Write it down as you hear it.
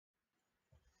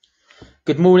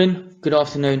Good morning, good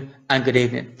afternoon and good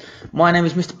evening. My name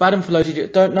is Mr. Badham, for those of you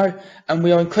that don't know, and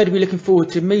we are incredibly looking forward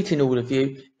to meeting all of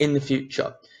you in the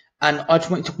future. And I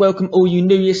just want to welcome all you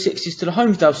New Year Sixes to the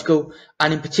Holmesdale School,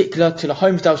 and in particular to the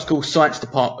Holmesdale School Science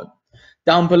Department.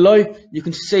 Down below you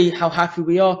can see how happy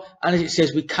we are, and as it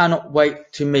says, we cannot wait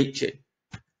to meet you.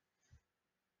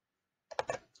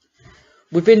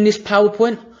 Within this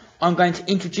PowerPoint, I'm going to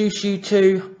introduce you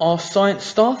to our science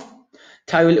staff,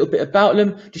 tell you a little bit about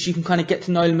them, just so you can kind of get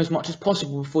to know them as much as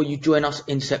possible before you join us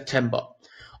in September.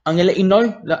 I'm going to let you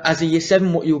know that as a Year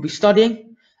 7 what you'll be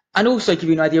studying, and also give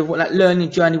you an idea of what that learning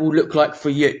journey will look like for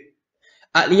you.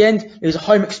 At the end, there's a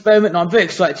home experiment that I'm very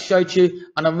excited to show to you,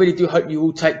 and I really do hope you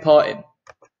all take part in.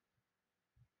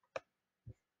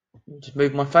 Just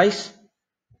move my face.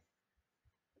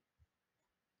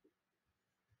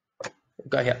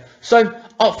 Go here. So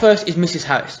up first is Mrs.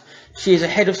 Harris. She is a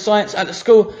head of science at the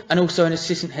school and also an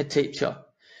assistant head teacher.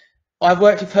 I've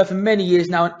worked with her for many years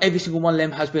now, and every single one of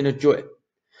them has been a joy.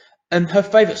 Her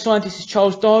favourite scientist is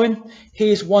Charles Darwin.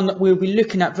 He is one that we'll be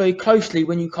looking at very closely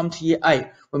when you come to Year 8,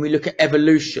 when we look at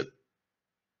evolution.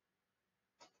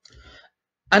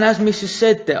 And as Mrs.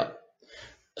 said there,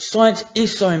 science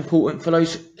is so important for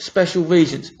those special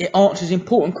reasons. It answers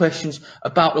important questions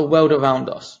about the world around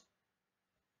us.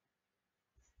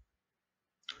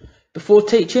 Before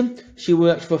teaching, she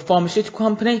worked for a pharmaceutical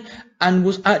company and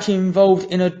was actually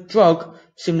involved in a drug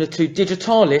similar to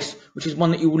Digitalis, which is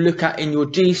one that you will look at in your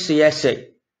GCSE.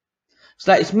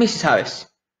 So that is Mrs. Harris.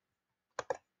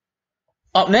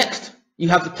 Up next, you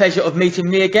have the pleasure of meeting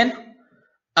me again.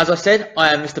 As I said,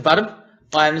 I am Mr. Badham.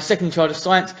 I am the second in charge of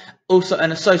science, also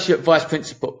an associate vice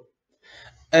principal.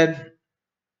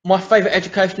 My favourite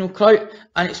educational quote,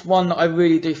 and it's one that I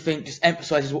really do think just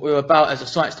emphasises what we're about as a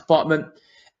science department.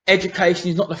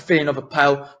 Education is not the filling of a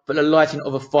pail, but the lighting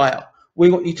of a fire. We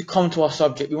want you to come to our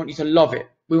subject. We want you to love it.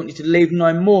 We want you to leave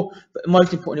knowing more, but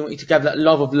most importantly, we want you to have that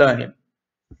love of learning.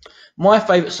 My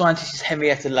favourite scientist is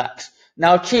Henrietta Lacks.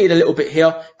 Now, I've cheated a little bit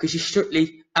here because she's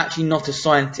strictly actually not a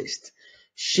scientist.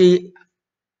 She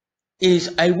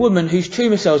is a woman whose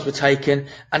tumour cells were taken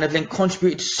and have then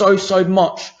contributed so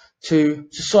much to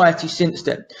society since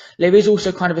then. There is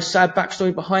also kind of a sad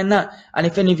backstory behind that, and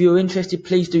if any of you are interested,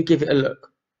 please do give it a look.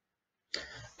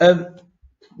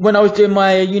 When I was doing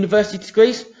my university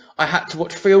degrees, I had to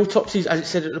watch 3 autopsies, as it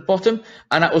said at the bottom,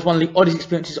 and that was one of the oddest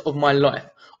experiences of my life.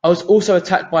 I was also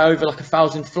attacked by over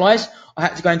 1,000 flies. I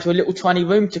had to go into a little tiny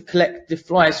room to collect the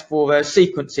flies for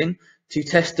sequencing, to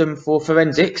test them for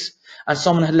forensics, and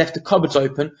someone had left the cupboards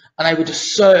open, and they were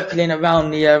just circling around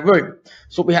the room.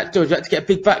 So what we had to do is we had to get a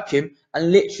big vacuum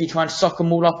and literally try and suck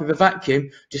them all up with a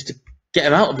vacuum just to get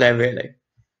them out of there, really.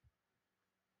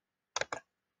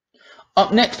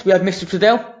 Up next, we have Mr.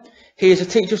 Trudell. He is a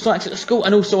teacher of science at the school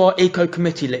and also our eco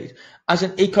committee lead. As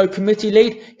an eco committee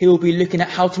lead, he will be looking at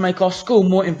how to make our school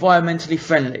more environmentally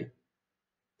friendly.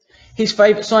 His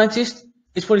favourite scientist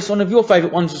is probably one of your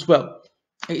favourite ones as well.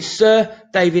 It's Sir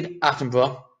David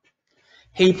Attenborough.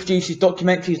 He produces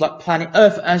documentaries like Planet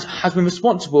Earth and has been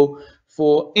responsible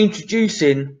for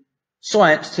introducing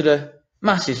science to the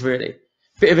masses, really.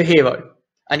 Bit of a hero.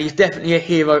 And he's definitely a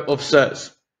hero of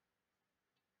Sir's.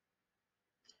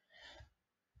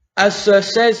 As Sir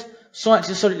says, science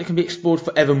is a subject that can be explored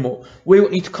forevermore. We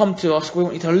want you to come to our school, we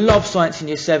want you to love science in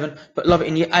Year 7, but love it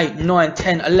in Year 8, 9,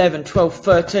 10, 11, 12,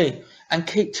 13, and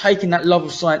keep taking that love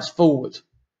of science forward.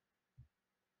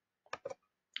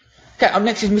 Okay, up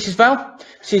next is Mrs. Val.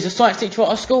 She's a science teacher at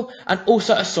our school and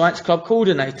also a science club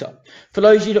coordinator. For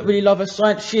those of you that really love her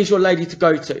science, she is your lady to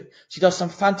go to. She does some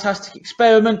fantastic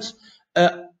experiments.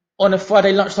 On a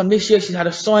Friday lunchtime this year, she's had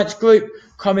a science group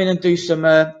come in and do some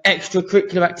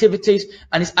extracurricular activities,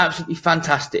 and it's absolutely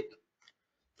fantastic.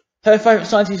 Her favourite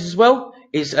scientist as well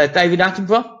is David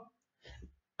Attenborough.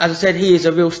 As I said, he is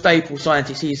a real staple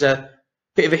scientist. He's a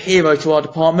bit of a hero to our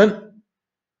department.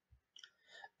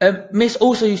 Miss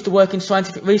also used to work in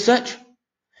scientific research,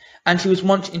 and she was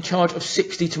once in charge of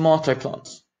 60 tomato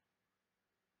plants.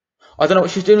 I don't know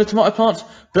what she's doing with tomato plants,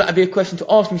 but that would be a question to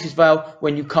ask Mrs. Vale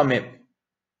when you come in.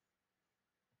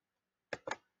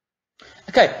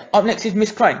 Okay, up next is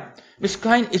Miss Crane. Miss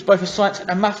Crane is both a science and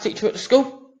a maths teacher at the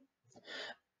school.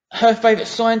 Her favourite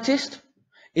scientist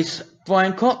is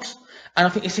Brian Cox, and I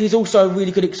think he's also a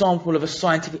really good example of a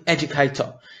scientific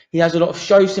educator. He has a lot of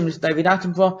shows similar to David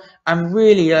Attenborough and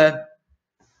really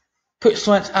puts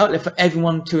science out there for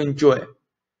everyone to enjoy.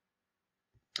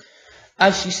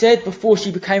 As she said, before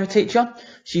she became a teacher,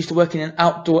 she used to work in an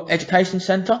outdoor education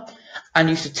centre and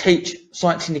used to teach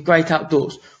science in the great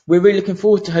outdoors. We're really looking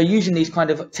forward to her using these kind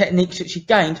of techniques that she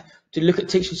gained to look at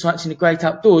teaching science in the great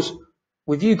outdoors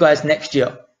with you guys next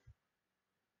year.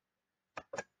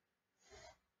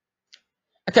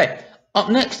 Okay, up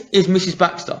next is Mrs.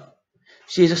 Baxter.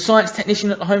 She is a science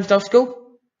technician at the Holmesdale School.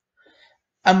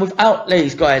 And without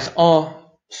these guys, our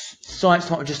science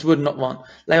department just would not run.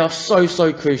 They are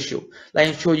so crucial. They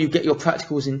ensure you get your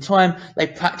practicals in time. They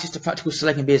practice the practicals so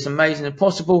they can be as amazing as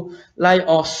possible. They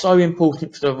are so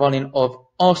important for the running of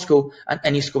our school and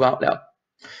any school out there.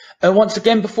 Once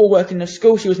again, before working in the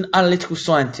school, she was an analytical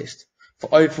scientist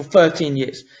for 13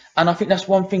 years. And I think that's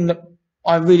one thing that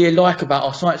I really like about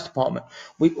our science department.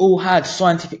 We all had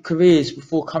scientific careers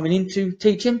before coming into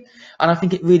teaching, and I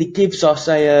think it really gives us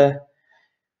a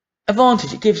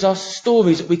advantage. It gives us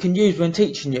stories that we can use when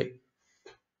teaching you.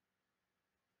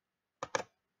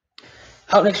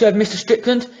 Up next we have Mr.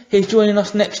 Strickland. He's joining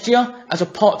us next year as a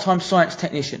part-time science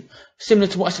technician. Similar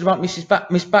to what I said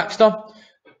about Miss Baxter,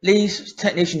 these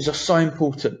technicians are so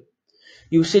important.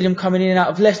 You'll see them coming in and out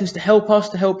of lessons to help us,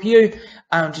 to help you,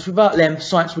 and just without them,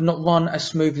 science would not run as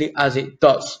smoothly as it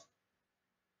does.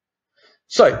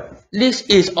 So, this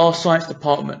is our science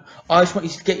department. I just want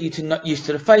you to get you to not used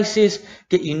to the faces,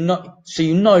 so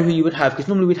you know who you would have, because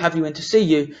normally we'd have you in to see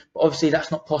you, but obviously that's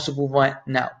not possible right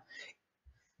now.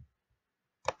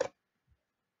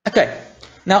 Okay,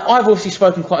 now I've obviously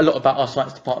spoken quite a lot about our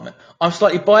science department. I'm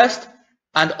slightly biased,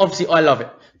 and obviously I love it,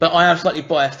 but I am slightly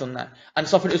biased on that. And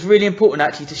so I thought it was really important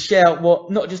actually to share what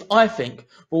not just I think,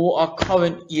 but what our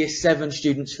current Year 7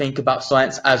 students think about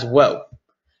science as well.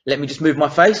 Let me just move my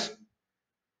face.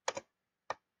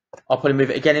 I'll probably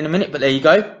move it again in a minute, but there you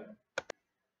go.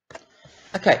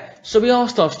 Okay, so we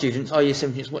asked our students, our Year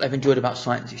 7 students, what they've enjoyed about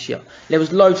science this year. There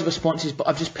was loads of responses, but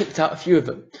I've just picked out a few of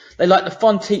them. They like the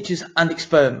fun teachers and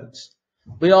experiments.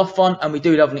 We are fun and we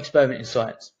do love an experiment in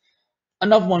science.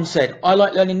 Another one said, I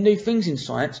like learning new things in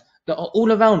science that are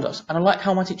all around us, and I like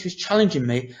how my teacher is challenging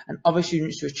me and other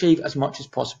students to achieve as much as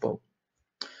possible.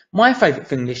 My favourite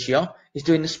thing this year is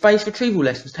doing the space retrieval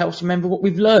lessons to help us remember what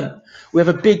we've learned. We have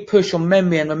a big push on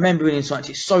memory and remembering in science.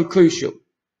 It's so crucial.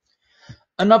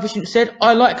 Another student said,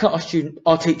 I like how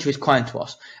our teacher is kind to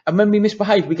us, and when we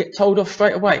misbehave, we get told off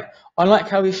straight away. I like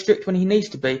how he's strict when he needs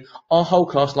to be. Our whole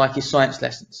class like his science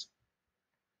lessons.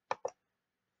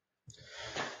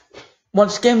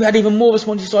 Once again, we had even more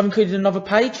responses, so I've included another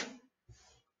page.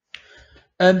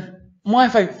 My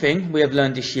favourite thing we have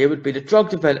learned this year would be the drug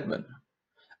development,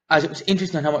 as it was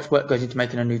interesting on how much work goes into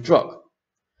making a new drug.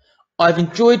 I've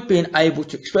enjoyed being able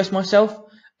to express myself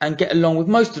and get along with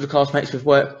most of the classmates with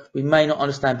work we may not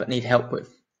understand but need help with.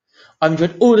 I've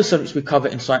enjoyed all the subjects we cover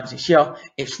in science this year.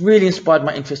 It's really inspired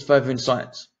my interest further in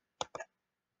science.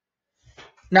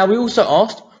 Now, we also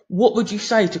asked, what would you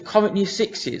say to current Year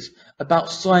 6s about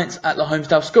science at the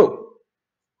Holmesdale School?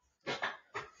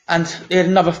 And they had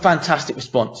another fantastic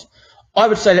response. I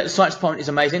would say that the science department is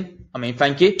amazing. I mean,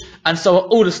 thank you. And so are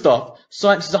all the staff.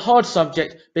 Science is a hard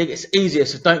subject, but it gets easier,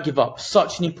 so don't give up.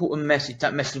 Such an important message,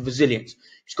 that message of resilience.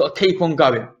 You've just got to keep on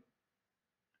going.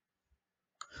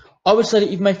 I would say that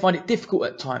you may find it difficult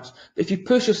at times, but if you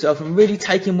push yourself and really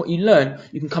take in what you learn,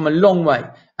 you can come a long way,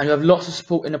 and you have lots of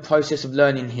support in the process of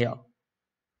learning here.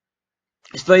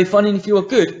 It's very fun, and if you are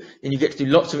good, then you get to do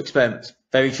lots of experiments.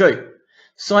 Very true.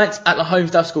 Science at the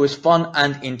Holmesdale School is fun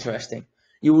and interesting.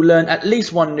 You will learn at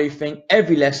least one new thing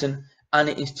every lesson, and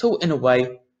it is taught in a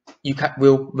way you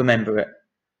will remember it.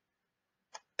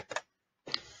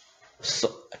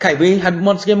 So, okay, we had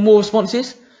once again more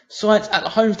responses. Science at the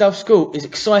Holmesdale School is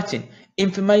exciting,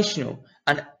 informational,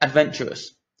 and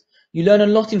adventurous. You learn a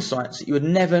lot in science that you would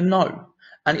never know,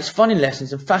 and it's fun in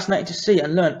lessons and fascinating to see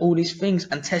and learn all these things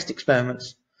and test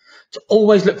experiments. So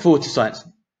always look forward to science,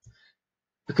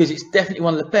 because it's definitely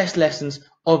one of the best lessons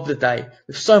of the day,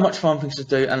 with so much fun things to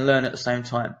do and learn at the same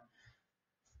time.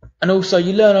 And also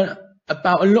you learn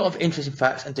about a lot of interesting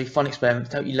facts and do fun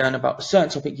experiments to help you learn about a certain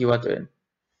topic you are doing.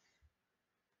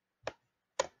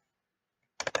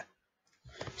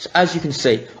 So as you can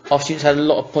see, our students had a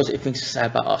lot of positive things to say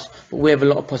about us, but we have a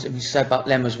lot of positive things to say about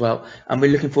them as well, and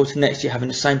we're looking forward to next year having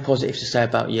the same positives to say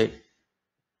about you.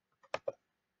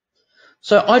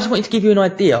 So I just wanted to give you an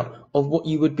idea of what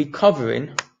you would be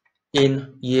covering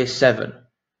in Year 7.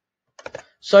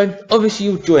 So obviously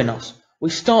you'll join us. We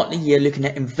start the year looking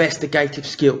at investigative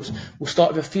skills. We'll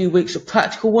start with a few weeks of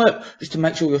practical work just to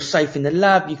make sure you're safe in the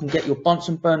lab, you can get your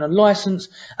Bunsen burner license,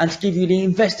 and to give you the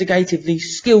investigative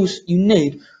skills you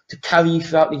need to carry you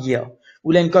throughout the year.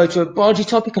 We'll then go to a biology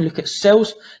topic and look at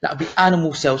cells. That'll be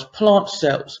animal cells, plant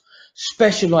cells,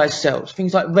 specialised cells,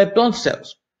 things like red blood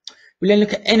cells. We'll then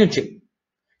look at energy.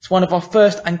 It's one of our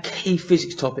first and key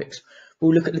physics topics.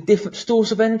 We'll look at the different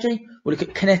stores of energy, we'll look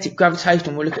at kinetic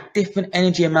gravitation, we'll look at different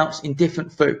energy amounts in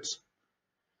different foods.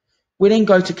 We then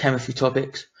go to chemistry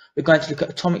topics. we're going to look at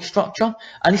atomic structure,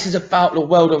 and this is about the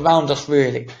world around us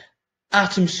really.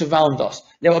 Atoms surround us.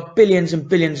 There are billions and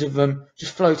billions of them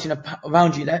just floating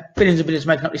around you there, billions and billions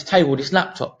making up this table, this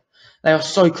laptop. They are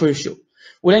so crucial.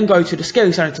 We'll then go to the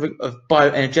scary sounding topic of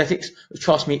bioenergetics, which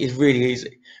trust me is really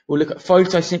easy. We'll look at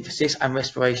photosynthesis and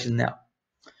respiration now.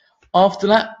 After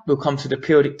that, we'll come to the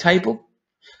periodic table.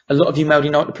 A lot of you may already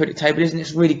know what the periodic table is, and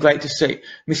it's really great to see.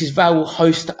 Mrs. Val will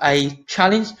host a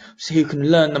challenge to see who can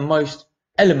learn the most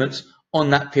elements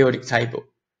on that periodic table.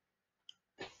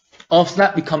 After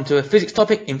that, we come to a physics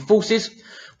topic in forces.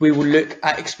 We will look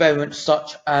at experiments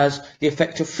such as the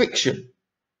effect of friction.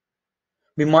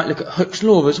 We might look at Hooke's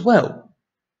law as well.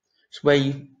 It's where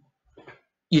you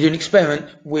do an experiment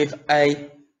with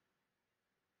a,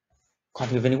 can't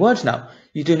think of any words now.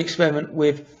 You do an experiment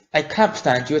with a clamp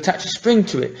stand, you attach a spring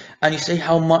to it, and you see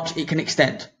how much it can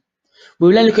extend.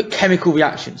 We'll then look at chemical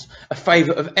reactions, a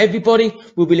favourite of everybody.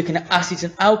 We'll be looking at acids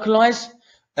and alkalis,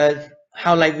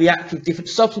 how they react with different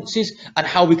substances, and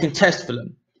how we can test for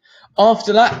them.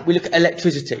 After that, we look at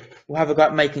electricity. We'll have a go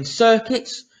at making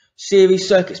circuits, series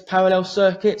circuits, parallel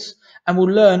circuits, and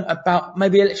we'll learn about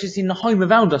maybe electricity in the home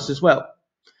around us as well.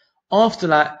 After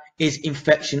that is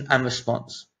infection and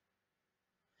response.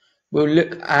 We'll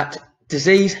look at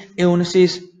disease,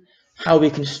 illnesses, how we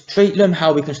can treat them,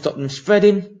 how we can stop them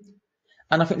spreading.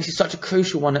 And I think this is such a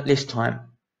crucial one at this time.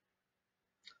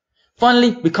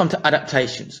 Finally, we come to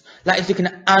adaptations. That is looking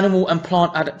at animal and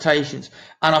plant adaptations.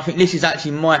 And I think this is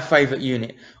actually my favourite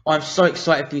unit. I'm so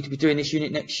excited for you to be doing this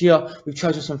unit next year. We've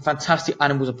chosen some fantastic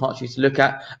animals and plants for you to look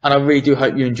at, and I really do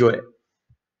hope you enjoy it.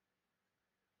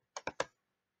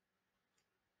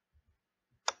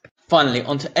 Finally,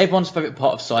 on to everyone's favourite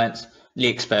part of science, the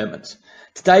experiments.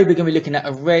 Today we're going to be looking at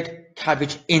a red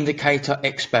cabbage indicator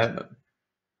experiment.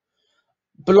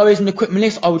 Below is an equipment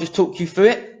list. I will just talk you through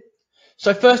it.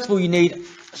 So first of all, you need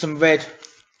some red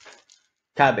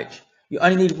cabbage. You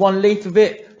only need 1 leaf of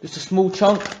it, just a small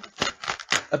chunk.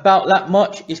 About that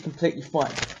much is completely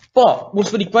fine. But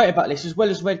what's really great about this, as well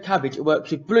as red cabbage, it works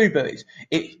with blueberries.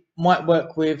 It might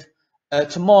work with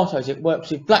tomatoes. It works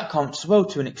with blackcurrants as well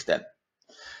to an extent.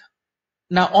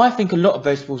 Now, I think a lot of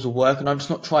vegetables will work, and I've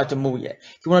just not tried them all yet.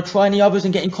 If you want to try any others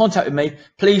and get in contact with me,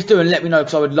 please do and let me know,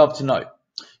 because I would love to know.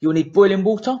 You'll need boiling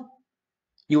water.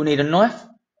 You'll need a knife.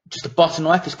 Just a butter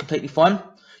knife is completely fine.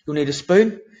 You'll need a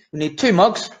spoon. You'll need 2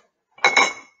 mugs.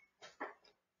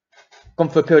 Gone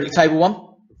for a periodic table one.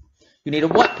 You need a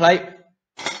white plate,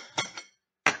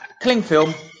 cling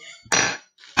film,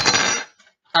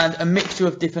 and a mixture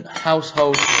of different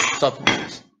household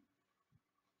substances.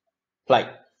 Plate.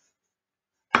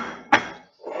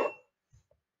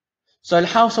 So the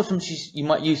household substances you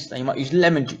might use today, you might use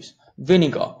lemon juice,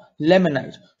 vinegar,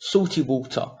 lemonade, salty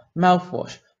water,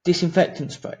 mouthwash,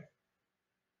 disinfectant spray.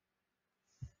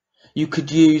 You could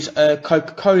use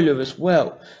Coca-Cola as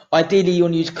well. Ideally, you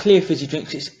want to use clear fizzy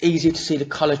drinks. It's easier to see the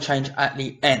colour change at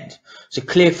the end. So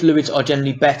clear fluids are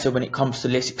generally better when it comes to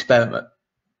this experiment.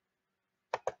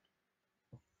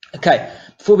 Okay,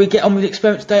 before we get on with the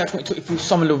experiment today, I just want to talk you through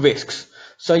some of the risks.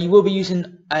 So you will be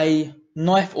using a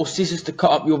knife or scissors to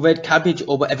cut up your red cabbage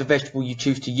or whatever vegetable you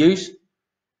choose to use.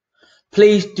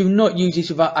 Please do not use this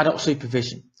without adult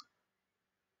supervision.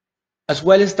 As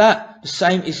well as that, the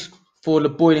same is for the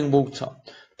boiling water.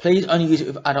 Please only use it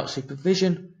with adult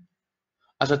supervision,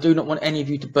 as I do not want any of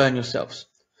you to burn yourselves.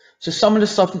 So some of the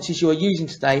substances you are using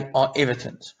today are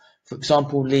irritants. For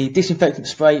example, the disinfectant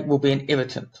spray will be an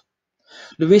irritant.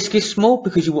 The risk is small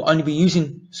because you will only be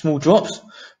using small drops,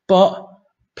 but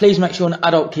please make sure an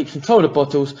adult keeps control of the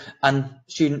bottles and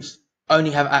students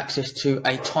only have access to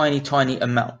a tiny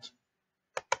amount.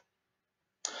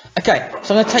 Okay,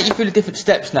 so I'm going to take you through the different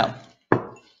steps now.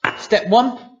 Step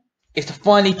 1 is to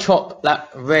finely chop that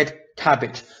red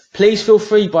cabbage. Please feel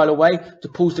free, by the way, to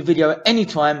pause the video at any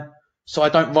time so I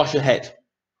don't rush ahead.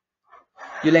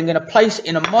 You're then going to place it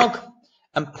in a mug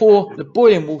and pour the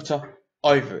boiling water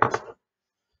over it.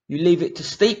 You leave it to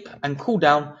steep and cool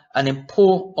down and then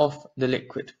pour off the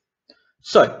liquid.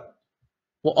 So,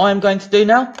 what I'm going to do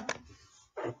now,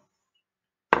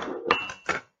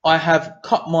 I have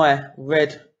cut my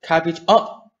red cabbage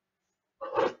up.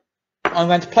 I'm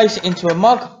going to place it into a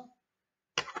mug.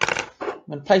 I'm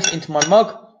going to place it into my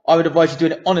mug. I would advise you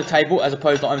doing it on a table as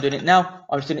opposed to I'm doing it now.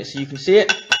 I'm just doing it so you can see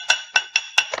it.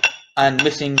 And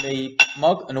missing the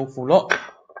mug an awful lot.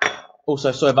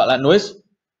 Also, sorry about that noise.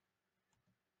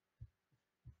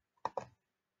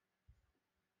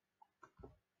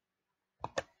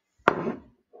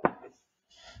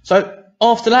 So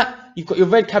after that, you've got your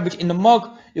red cabbage in the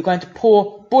mug. You're going to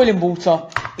pour boiling water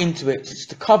into it just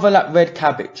to cover that red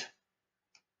cabbage.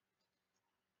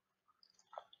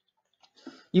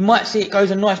 you might see it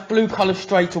goes a nice blue colour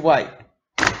straight away.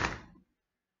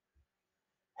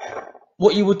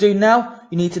 What you will do now,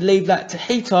 you need to leave that to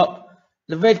heat up,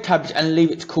 the red cabbage, and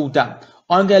leave it to cool down.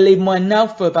 I'm going to leave mine now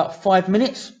for about 5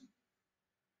 minutes.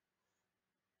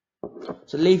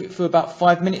 So leave it for about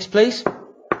 5 minutes, please.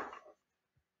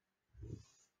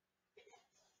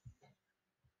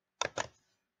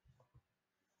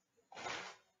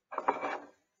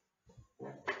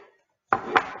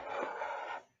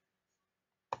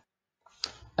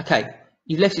 Okay,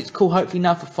 you've left it to cool hopefully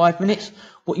now for 5 minutes.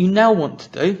 What you now want to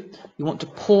do, you want to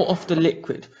pour off the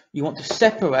liquid. You want to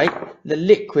separate the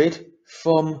liquid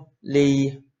from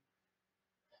the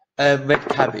red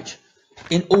cabbage.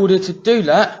 In order to do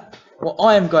that, what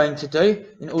I'm going to do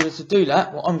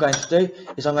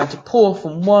is I'm going to pour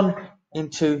from one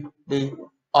into the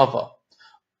other,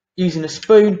 using a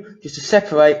spoon just to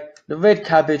separate the red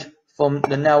cabbage from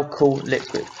the now cool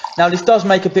liquid. Now this does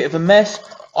make a bit of a mess.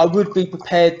 I would be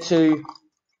prepared to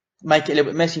make it a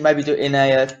little bit messy, maybe do it in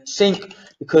a sink,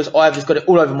 because I've just got it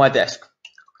all over my desk.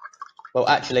 Well,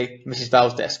 actually, Mrs.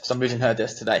 Val's desk, because I'm using her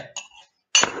desk today.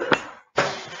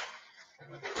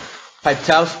 Paper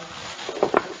towels.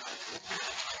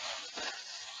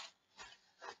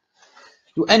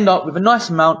 You'll end up with a nice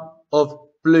amount of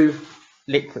blue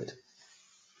liquid.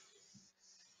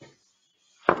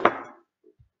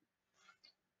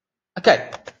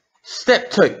 Okay,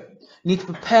 step 2. You need to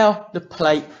prepare the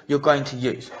plate you're going to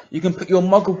use. You can put your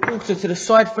mug of water to the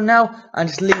side for now and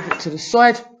just leave it to the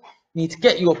side. You need to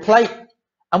get your plate,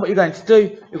 and what you're going to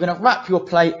do, you're going to wrap your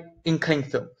plate in cling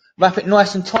film. Wrap it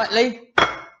nice and tightly.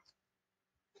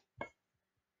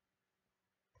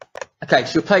 Okay,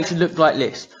 so your plate should look like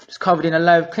this. Just covered in a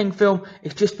layer of cling film.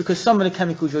 It's just because some of the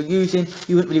chemicals you're using,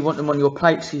 you wouldn't really want them on your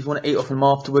plate, so you want to eat off them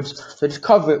afterwards. So just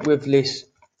cover it with this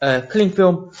cling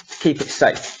film to keep it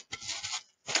safe.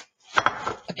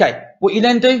 Okay, what you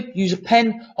then do, use a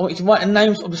pen. I want you to write the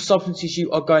names of the substances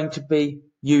you are going to be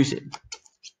using.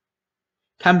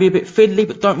 Can be a bit fiddly,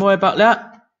 but don't worry about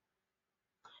that.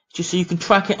 Just so you can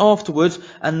track it afterwards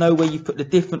and know where you put the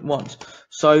different ones.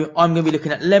 So I'm going to be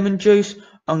looking at lemon juice.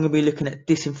 I'm going to be looking at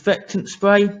disinfectant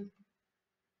spray. I'm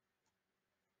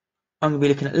going to be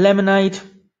looking at lemonade.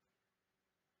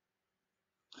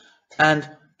 And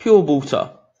pure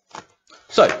water.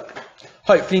 So,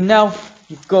 hopefully now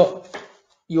you've got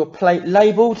your plate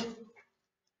labelled.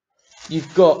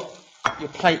 You've got your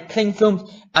plate cling filmed,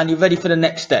 and you're ready for the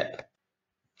next step.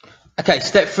 Okay,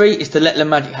 step 3 is to let the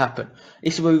magic happen.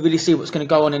 This is where we really see what's going to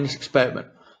go on in this experiment.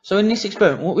 So in this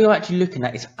experiment, what we're actually looking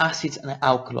at is acids and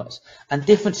alkalis. And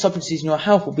different substances in your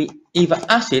health will be either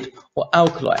acid or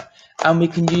alkali. And we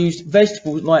can use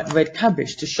vegetables like red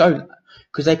cabbage to show that,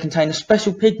 because they contain a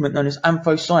special pigment known as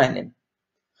anthocyanin.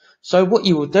 So what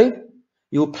you will do,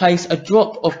 you will place a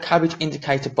drop of cabbage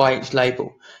indicator by each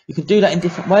label. You can do that in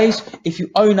different ways. If you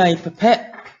own a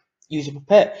pipette, use a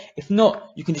pipette. If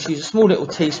not, you can just use a small little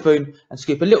teaspoon and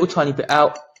scoop a little tiny bit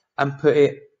out and put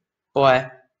it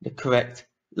by the correct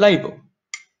label.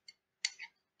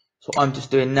 That's what I'm just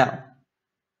doing now.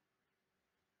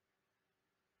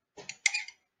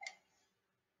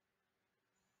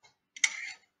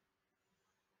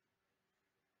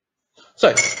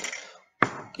 So,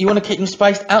 you want to keep them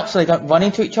spaced out so they don't run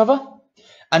into each other,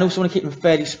 and also want to keep them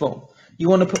fairly small. You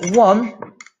want to put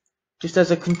one just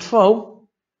as a control,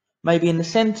 maybe in the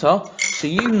centre, so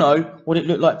you know what it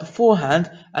looked like beforehand,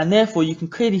 and therefore you can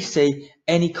clearly see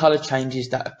any colour changes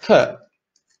that occur.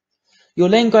 You're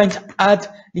then going to add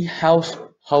the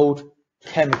household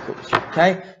chemicals,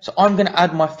 okay? So I'm going to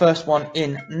add my first one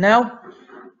in now.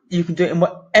 You can do it in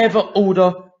whatever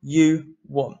order you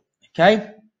want,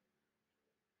 okay?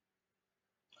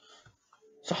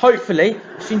 So hopefully,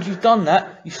 as soon as you've done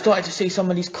that, you've started to see some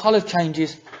of these colour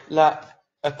changes that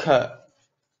occur.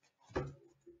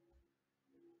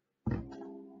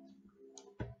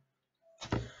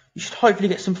 You should hopefully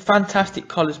get some fantastic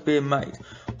colours being made.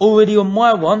 Already on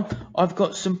my one, I've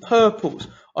got some purples,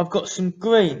 I've got some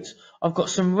greens, I've got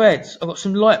some reds, I've got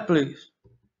some light blues.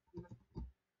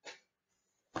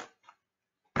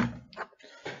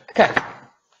 Okay,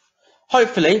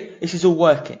 hopefully this is all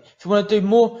working. If you want to do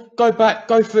more, go back,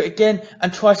 go through it again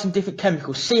and try some different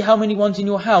chemicals. See how many ones in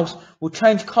your house will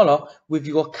change colour with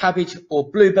your cabbage or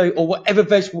blueberry or whatever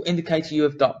vegetable indicator you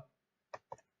have done.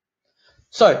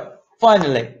 So,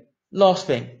 finally, last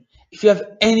thing. If you have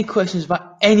any questions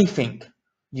about anything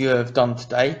you have done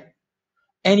today,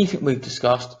 anything we've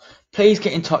discussed, please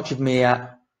get in touch with me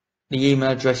at the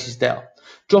email address is there.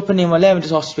 Drop an email there and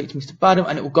just ask to speak to Mr. Badham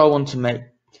and it will go on to me.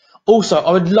 Also,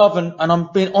 I would love, and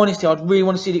I'm being honest here, I'd really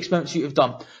want to see the experiments you have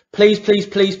done. Please, please,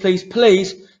 please, please,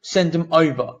 please send them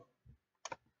over.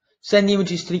 Send the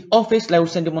images to the office, they will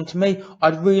send them on to me.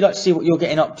 I'd really like to see what you're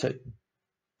getting up to.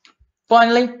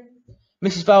 Finally,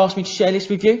 Mrs. Val asked me to share this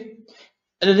with you.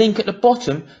 The link at the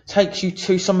bottom takes you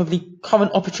to some of the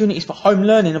current opportunities for home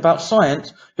learning about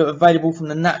science that are available from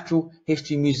the Natural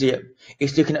History Museum.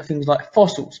 It's looking at things like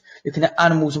fossils, looking at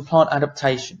animals and plant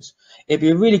adaptations. It'd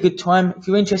be a really good time. If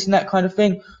you're interested in that kind of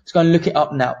thing, let's go and look it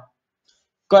up now.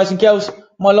 Guys and girls,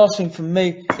 my last thing from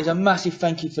me is a massive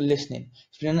thank you for listening.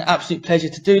 It's been an absolute pleasure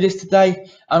to do this today,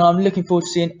 and I'm looking forward to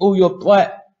seeing all your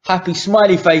bright, happy,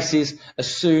 smiley faces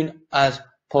as soon as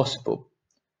possible.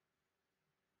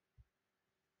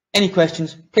 Any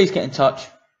questions, please get in touch.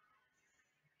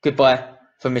 Goodbye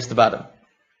from Mr. Badham.